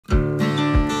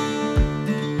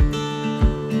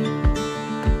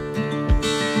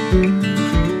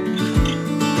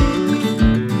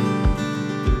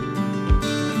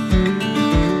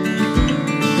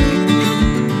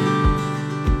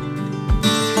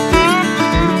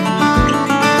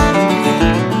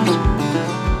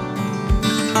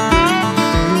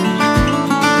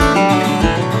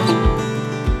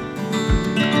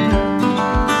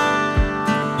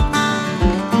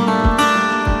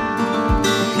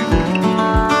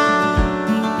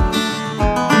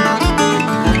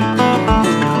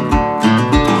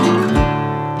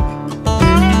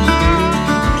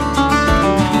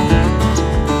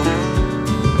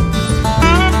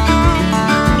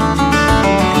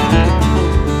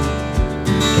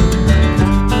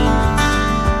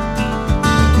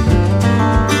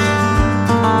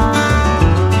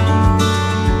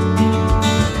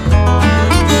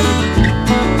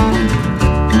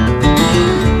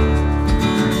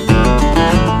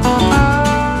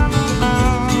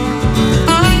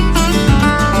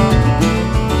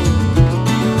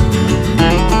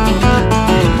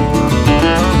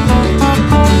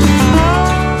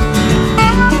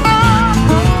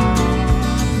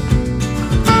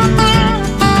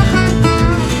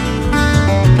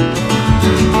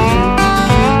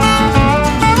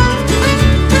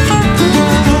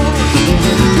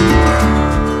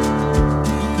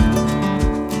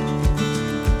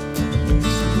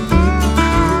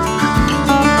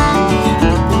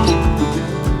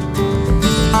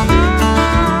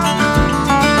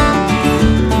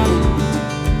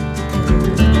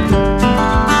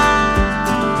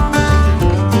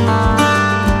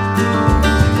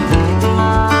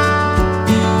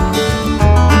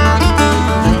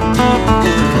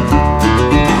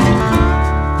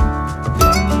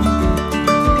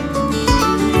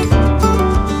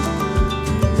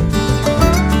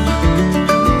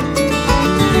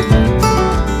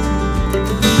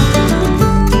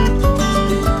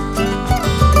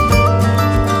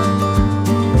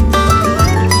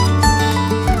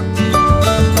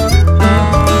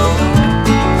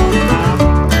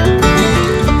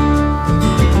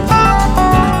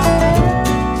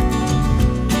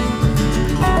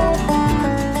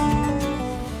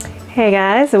Hey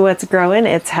guys, what's growing?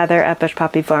 It's Heather at Bush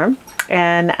Poppy Farm,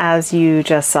 and as you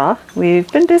just saw,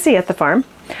 we've been busy at the farm.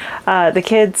 The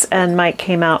kids and Mike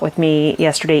came out with me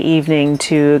yesterday evening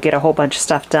to get a whole bunch of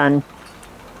stuff done.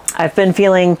 I've been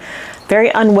feeling very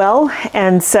unwell,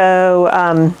 and so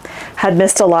had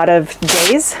missed a lot of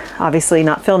days, obviously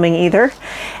not filming either,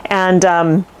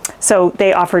 and so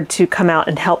they offered to come out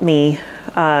and help me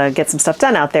get some stuff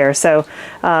done out there. So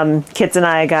kids and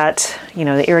I got,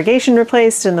 the irrigation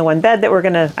replaced in the one bed that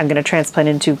I'm gonna transplant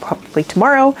into probably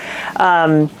tomorrow.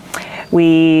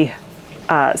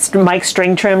 Mike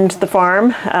string trimmed the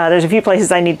farm. There's a few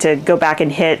places I need to go back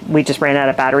and hit. We just ran out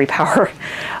of battery power.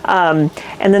 And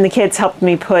then the kids helped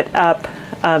me put up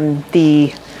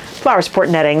the flower support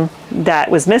netting that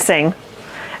was missing.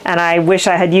 And I wish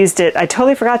I had used it. I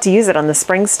totally forgot to use it on the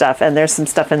spring stuff, and there's some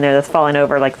stuff in there that's fallen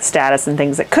over, like the status and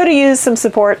things that could have used some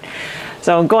support.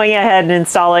 So I'm going ahead and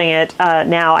installing it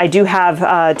now. I do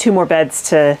have 2 more beds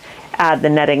to add the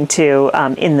netting to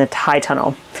in the high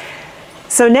tunnel.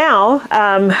 So now,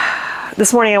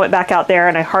 this morning I went back out there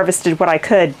and I harvested what I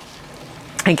could.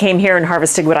 I came here and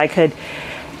harvested what I could.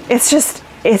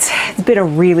 It's been a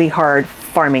really hard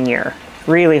farming year,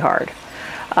 really hard.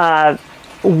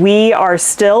 We are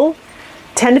still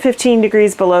 10 to 15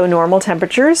 degrees below normal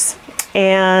temperatures,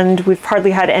 and we've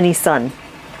hardly had any sun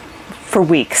for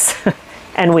weeks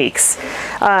and weeks.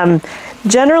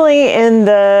 Generally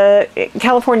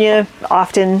California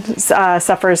often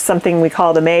suffers something we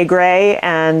call the May gray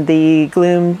and the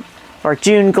gloom or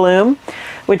June gloom,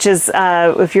 which is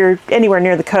if you're anywhere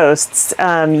near the coasts,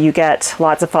 you get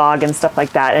lots of fog and stuff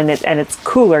like that, and it's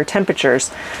cooler temperatures.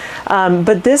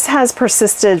 But this has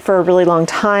persisted for a really long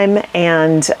time,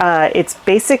 and it's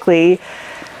basically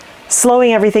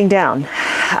slowing everything down.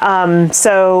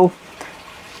 So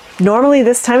normally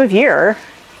this time of year,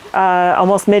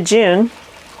 almost mid-June,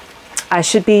 I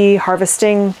should be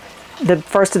harvesting the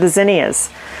first of the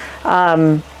zinnias.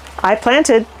 I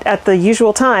planted at the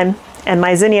usual time, and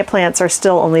my zinnia plants are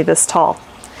still only this tall.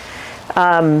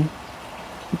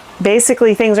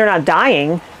 Basically, things are not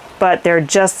dying, but they're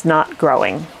just not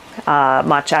growing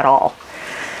much at all.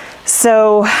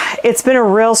 So it's been a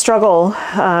real struggle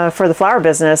for the flower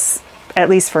business, at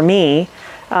least for me,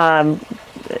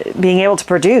 being able to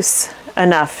produce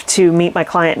enough to meet my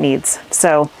client needs.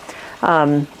 So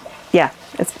yeah,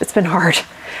 it's been hard.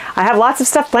 I have lots of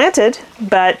stuff planted,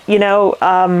 but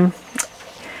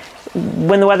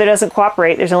when the weather doesn't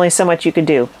cooperate, there's only so much you can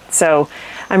do. So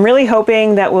I'm really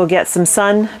hoping that we'll get some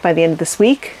sun by the end of this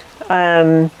week,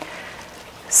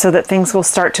 so that things will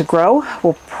start to grow.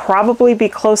 We'll probably be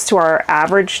close to our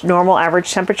normal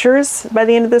average temperatures by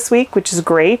the end of this week, which is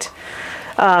great.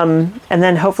 And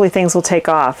then hopefully things will take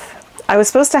off. I was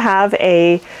supposed to have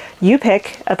a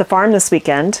U-pick at the farm this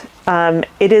weekend.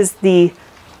 It is the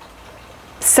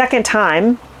second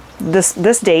time,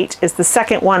 this date is the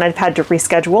second one I've had to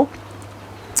reschedule.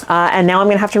 And now I'm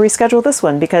gonna have to reschedule this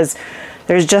one because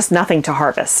there's just nothing to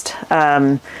harvest.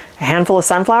 A handful of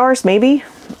sunflowers, maybe,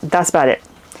 that's about it.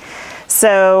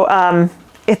 So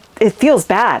it feels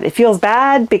bad. It feels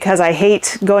bad because I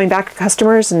hate going back to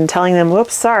customers and telling them,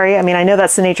 whoops, sorry. I mean, I know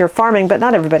that's the nature of farming, but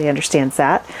not everybody understands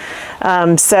that.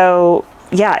 So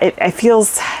yeah, I feel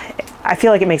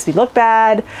like it makes me look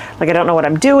bad, like I don't know what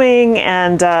I'm doing,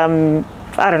 and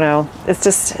I don't know. It's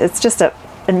just a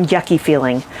yucky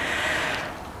feeling.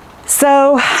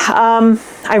 So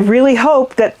I really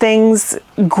hope that things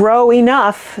grow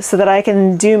enough so that I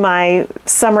can do my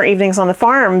summer evenings on the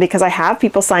farm, because I have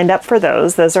people signed up for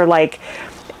those. Those are like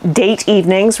date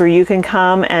evenings where you can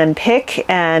come and pick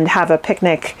and have a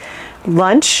picnic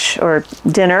lunch or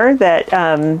dinner that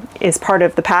is part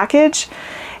of the package.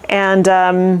 And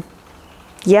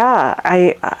yeah,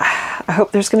 I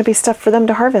hope there's going to be stuff for them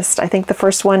to harvest. I think the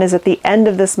first one is at the end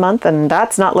of this month, and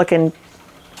that's not looking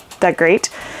that great.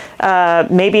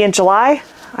 Maybe in July,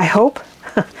 I hope.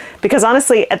 Because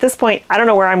honestly, at this point, I don't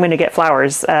know where I'm going to get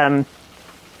flowers. If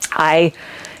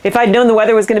I'd known the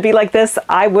weather was going to be like this,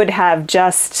 I would have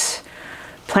just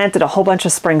planted a whole bunch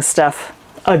of spring stuff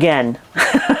again.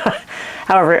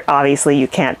 However, obviously you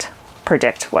can't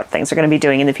predict what things are going to be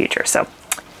doing in the future. So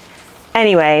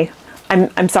anyway,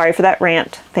 I'm sorry for that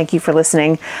rant. Thank you for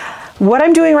listening. What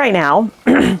I'm doing right now,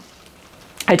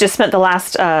 I just spent the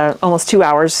last almost 2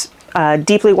 hours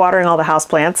deeply watering all the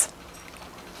houseplants,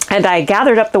 and I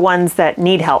gathered up the ones that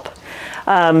need help.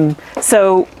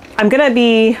 So I'm going to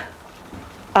be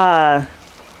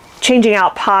changing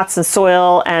out pots and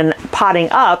soil and potting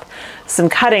up some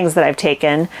cuttings that I've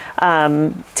taken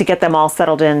to get them all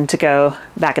settled in to go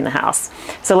back in the house.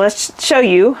 So let's show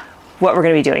you what we're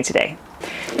going to be doing today.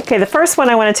 Okay, the first one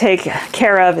I want to take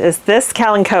care of is this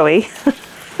Kalanchoe.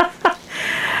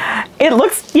 It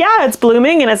looks, yeah, it's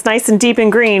blooming and it's nice and deep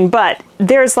and green, but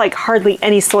there's like hardly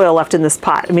any soil left in this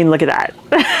pot. I mean, look at that.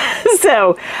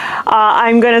 So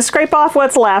I'm going to scrape off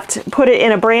what's left, put it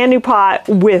in a brand new pot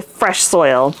with fresh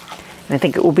soil. And I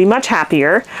think it will be much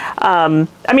happier. I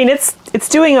mean, it's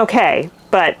doing okay,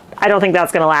 but I don't think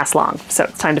that's going to last long. So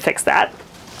it's time to fix that.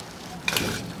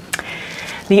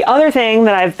 The other thing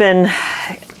that I've been,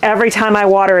 every time I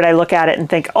water it, I look at it and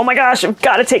think, oh my gosh, I've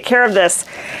got to take care of this,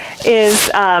 is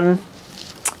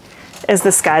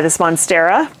this guy, this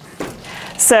Monstera.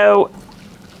 So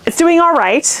it's doing all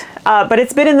right, but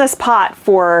it's been in this pot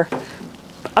for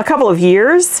a couple of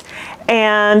years.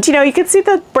 And, you know, you can see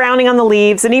the browning on the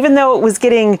leaves. And even though it was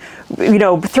getting, you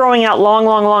know, throwing out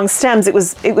long stems, it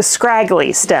was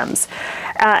scraggly stems.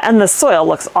 And the soil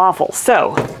looks awful.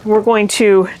 So we're going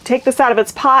to take this out of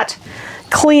its pot,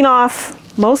 clean off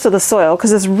most of the soil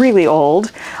because it's really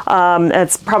old.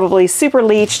 It's probably super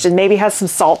leached and maybe has some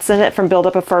salts in it from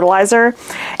buildup of fertilizer.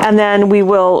 And then we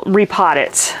will repot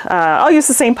it. I'll use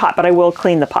the same pot, but I will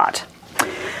clean the pot.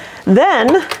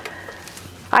 Then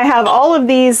I have all of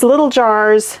these little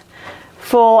jars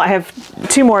full. I have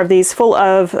 2 more of these full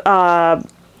of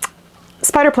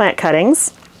spider plant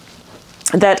cuttings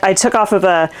that I took off of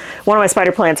one of my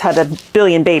spider plants had 1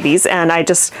 billion babies, and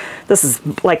this is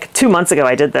like 2 months ago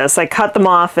I did this. I cut them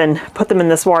off and put them in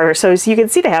this water. So as you can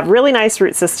see, they have really nice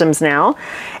root systems now,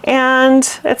 and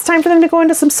it's time for them to go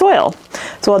into some soil.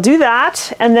 So I'll do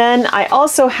that, and then I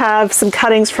also have some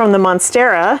cuttings from the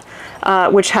Monstera,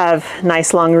 which have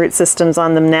nice long root systems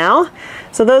on them now.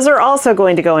 So those are also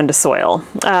going to go into soil.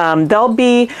 So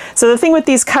the thing with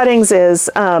these cuttings is,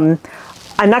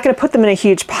 I'm not going to put them in a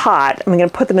huge pot. I'm going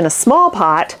to put them in a small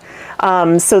pot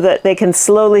so that they can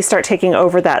slowly start taking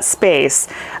over that space.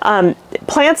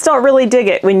 Plants don't really dig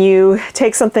it when you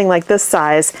take something like this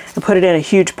size and put it in a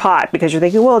huge pot because you're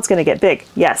thinking, well, it's going to get big.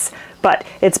 Yes, but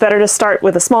it's better to start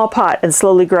with a small pot and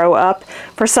slowly grow up.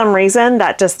 For some reason,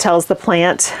 that just tells the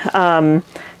plant,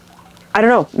 I don't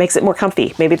know, makes it more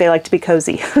comfy. Maybe they like to be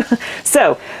cozy.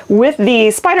 So with the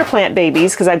spider plant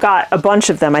babies, because I've got a bunch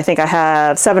of them, I think I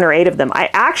have 7 or 8 of them, I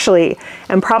actually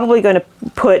am probably going to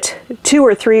put 2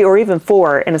 or 3 or even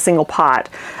 4 in a single pot.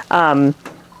 And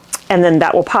then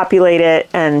that will populate it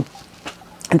and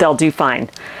they'll do fine.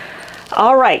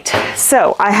 All right,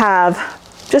 so I have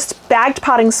just bagged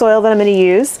potting soil that I'm going to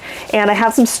use, and I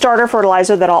have some starter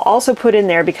fertilizer that I'll also put in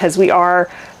there because we are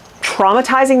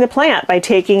traumatizing the plant by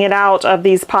taking it out of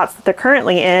these pots that they're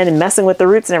currently in and messing with the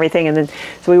roots and everything. And then,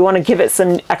 so we want to give it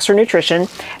some extra nutrition,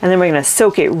 and then we're going to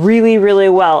soak it really, really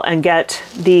well and get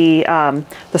the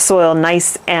soil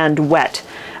nice and wet.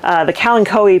 The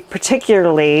Kalanchoe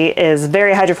particularly is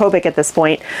very hydrophobic at this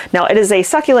point. Now it is a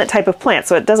succulent type of plant,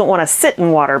 so it doesn't want to sit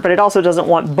in water, but it also doesn't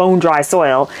want bone dry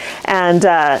soil. And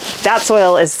that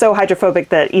soil is so hydrophobic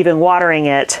that even watering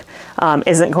it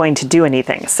isn't going to do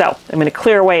anything. So I'm going to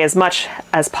clear away as much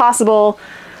as possible,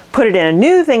 put it in a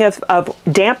new thing of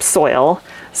damp soil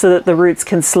so that the roots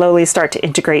can slowly start to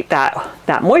integrate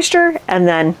that moisture, and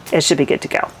then it should be good to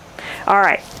go. All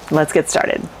right, let's get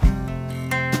started.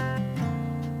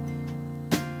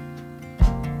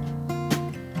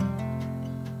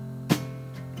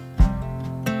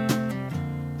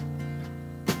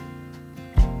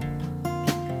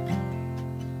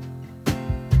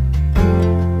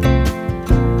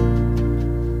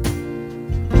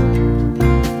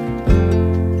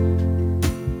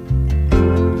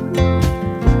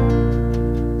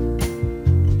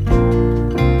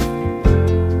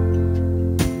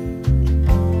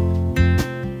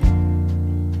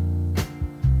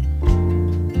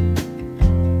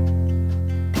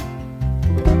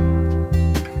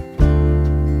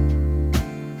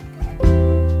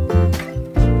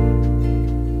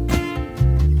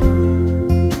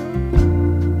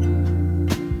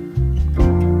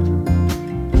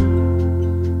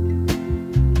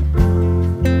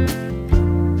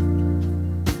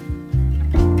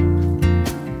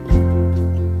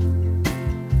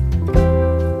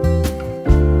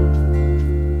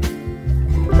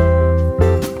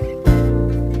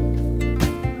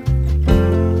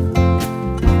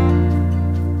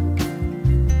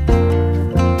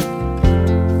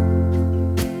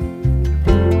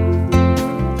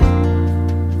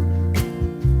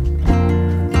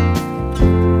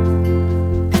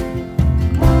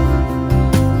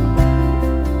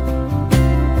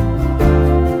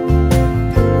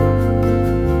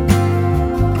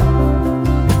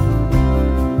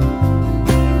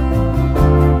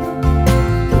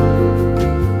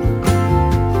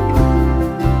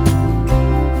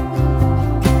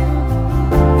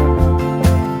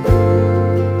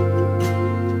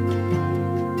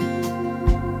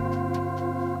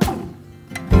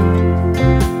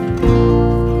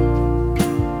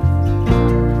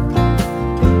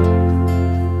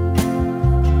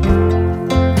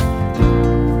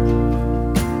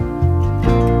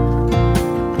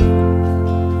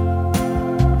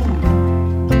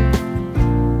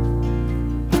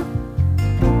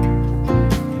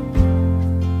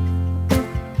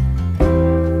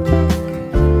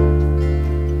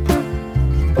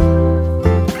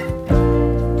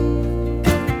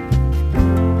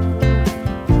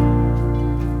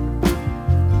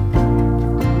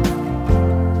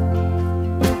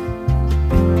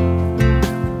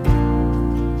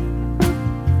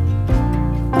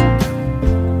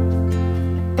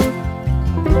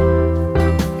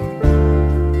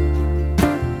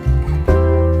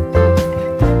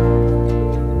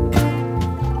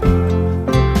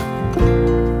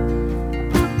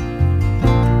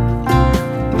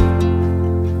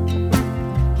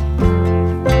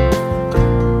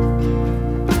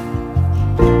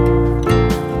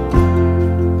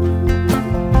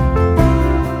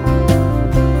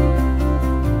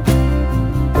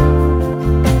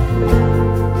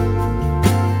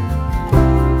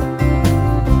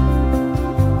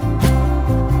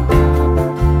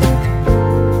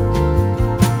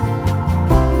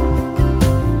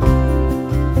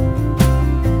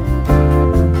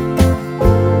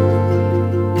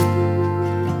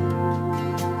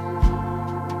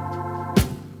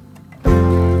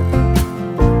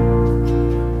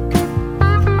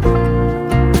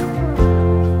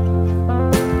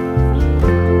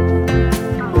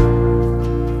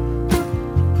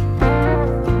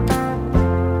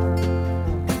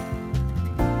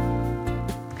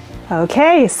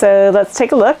 Okay, so let's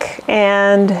take a look,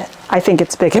 and I think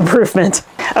it's a big improvement.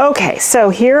 Okay, so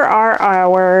here are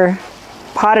our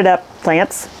potted up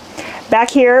plants. Back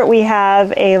here we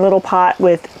have a little pot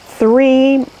with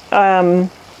 3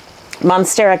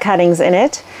 Monstera cuttings in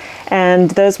it,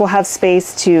 and those will have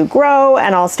space to grow,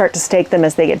 and I'll start to stake them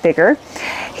as they get bigger.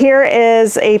 Here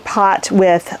is a pot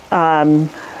with,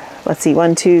 let's see,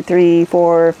 1, 2, 3,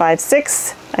 4, 5,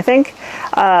 6, I think,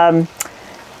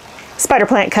 spider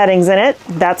plant cuttings in it.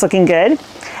 That's looking good.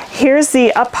 Here's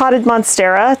the up-potted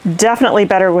Monstera, definitely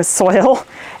better with soil,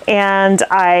 and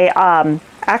I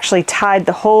actually tied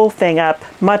the whole thing up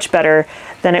much better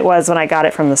than it was when I got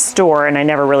it from the store, and I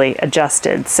never really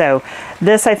adjusted. So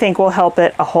this, I think, will help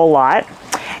it a whole lot.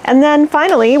 And then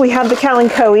finally we have the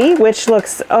Kalanchoe, which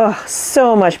looks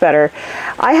so much better.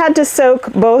 I had to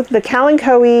soak both the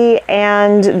Kalanchoe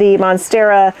and the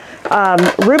Monstera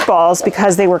root balls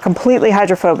because they were completely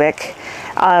hydrophobic.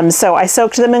 So I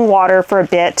soaked them in water for a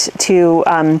bit to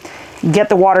get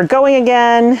the water going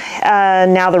again.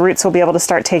 Now the roots will be able to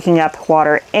start taking up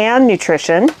water and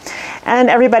nutrition. And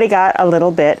everybody got a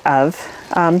little bit of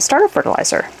starter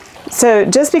fertilizer. So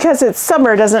just because it's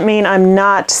summer doesn't mean I'm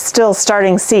not still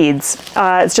starting seeds.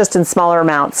 It's just in smaller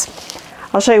amounts.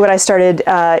 I'll show you what I started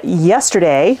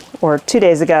yesterday or 2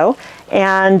 days ago,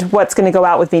 and what's going to go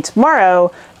out with me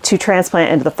tomorrow to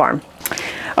transplant into the farm.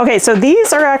 Okay, so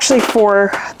these are actually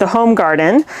for the home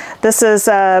garden. This is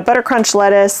butter crunch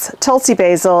lettuce, Tulsi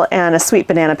basil, and a sweet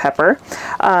banana pepper.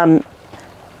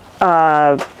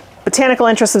 Botanical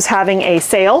Interest was having a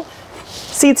sale,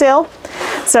 seed sale.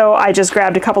 So I just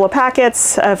grabbed a couple of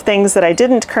packets of things that I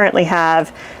didn't currently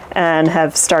have and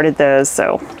have started those.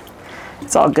 So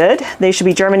it's all good. They should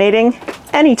be germinating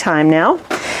anytime now.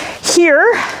 Here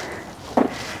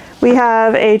we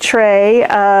have a tray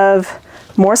of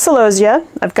more celosia.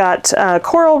 I've got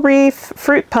coral reef,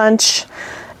 fruit punch,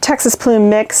 Texas plume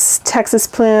mix, Texas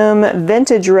plume,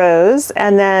 vintage rose,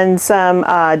 and then some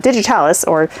digitalis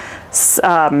or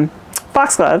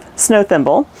foxglove, snow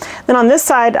thimble. Then on this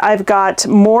side I've got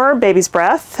more baby's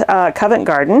breath, Covent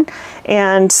Garden,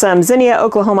 and some zinnia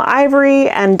Oklahoma ivory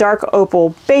and dark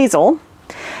opal basil.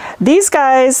 These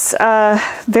guys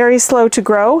very slow to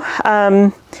grow,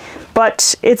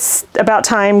 but it's about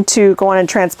time to go on and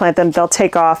transplant them. They'll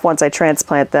take off once I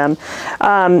transplant them.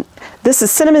 This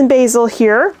is cinnamon basil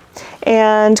here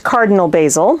and cardinal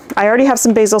basil. I already have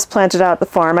some basils planted out at the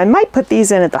farm. I might put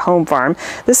these in at the home farm.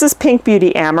 This is Pink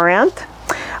Beauty Amaranth.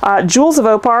 Jewels of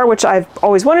Opar, which I've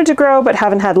always wanted to grow but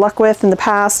haven't had luck with in the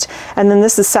past. And then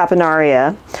this is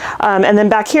Saponaria. And then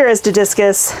back here is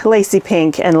Didiscus, Lacy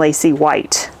Pink, and Lacy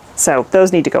White. So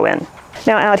those need to go in.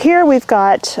 Now out here we've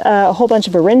got a whole bunch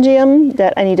of Eryngium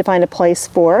that I need to find a place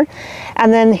for.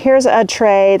 And then here's a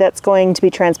tray that's going to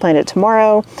be transplanted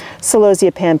tomorrow.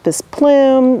 Celosia Pampas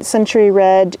Plume, Century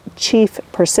Red, Chief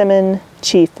Persimmon,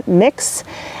 Chief Mix.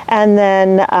 And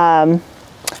then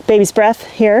Baby's Breath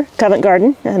here, Covent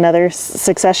Garden, another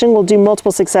succession. We'll do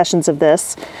multiple successions of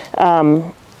this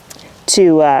to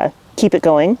keep it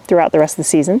going throughout the rest of the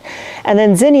season. And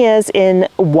then zinnias in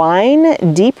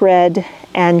wine, deep red,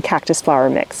 and cactus flower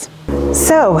mix.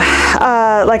 So,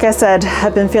 like I said,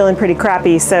 I've been feeling pretty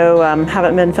crappy, so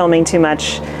haven't been filming too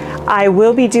much. I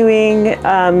will be doing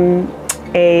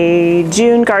a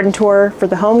June garden tour for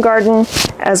the home garden,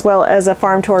 as well as a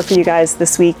farm tour for you guys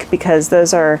this week, because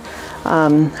those are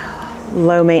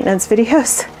low maintenance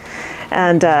videos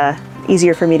and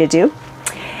easier for me to do.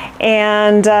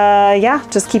 And yeah,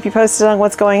 just keep you posted on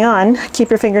what's going on.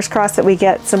 Keep your fingers crossed that we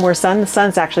get some more sun. The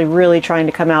sun's actually really trying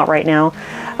to come out right now.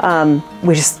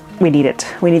 We need it.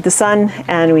 We need the sun,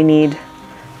 and we need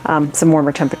some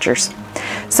warmer temperatures.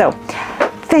 So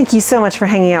thank you so much for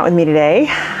hanging out with me today.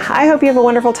 I hope you have a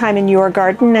wonderful time in your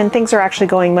garden and things are actually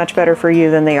going much better for you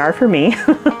than they are for me.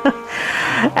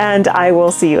 And I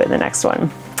will see you in the next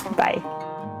one. Bye.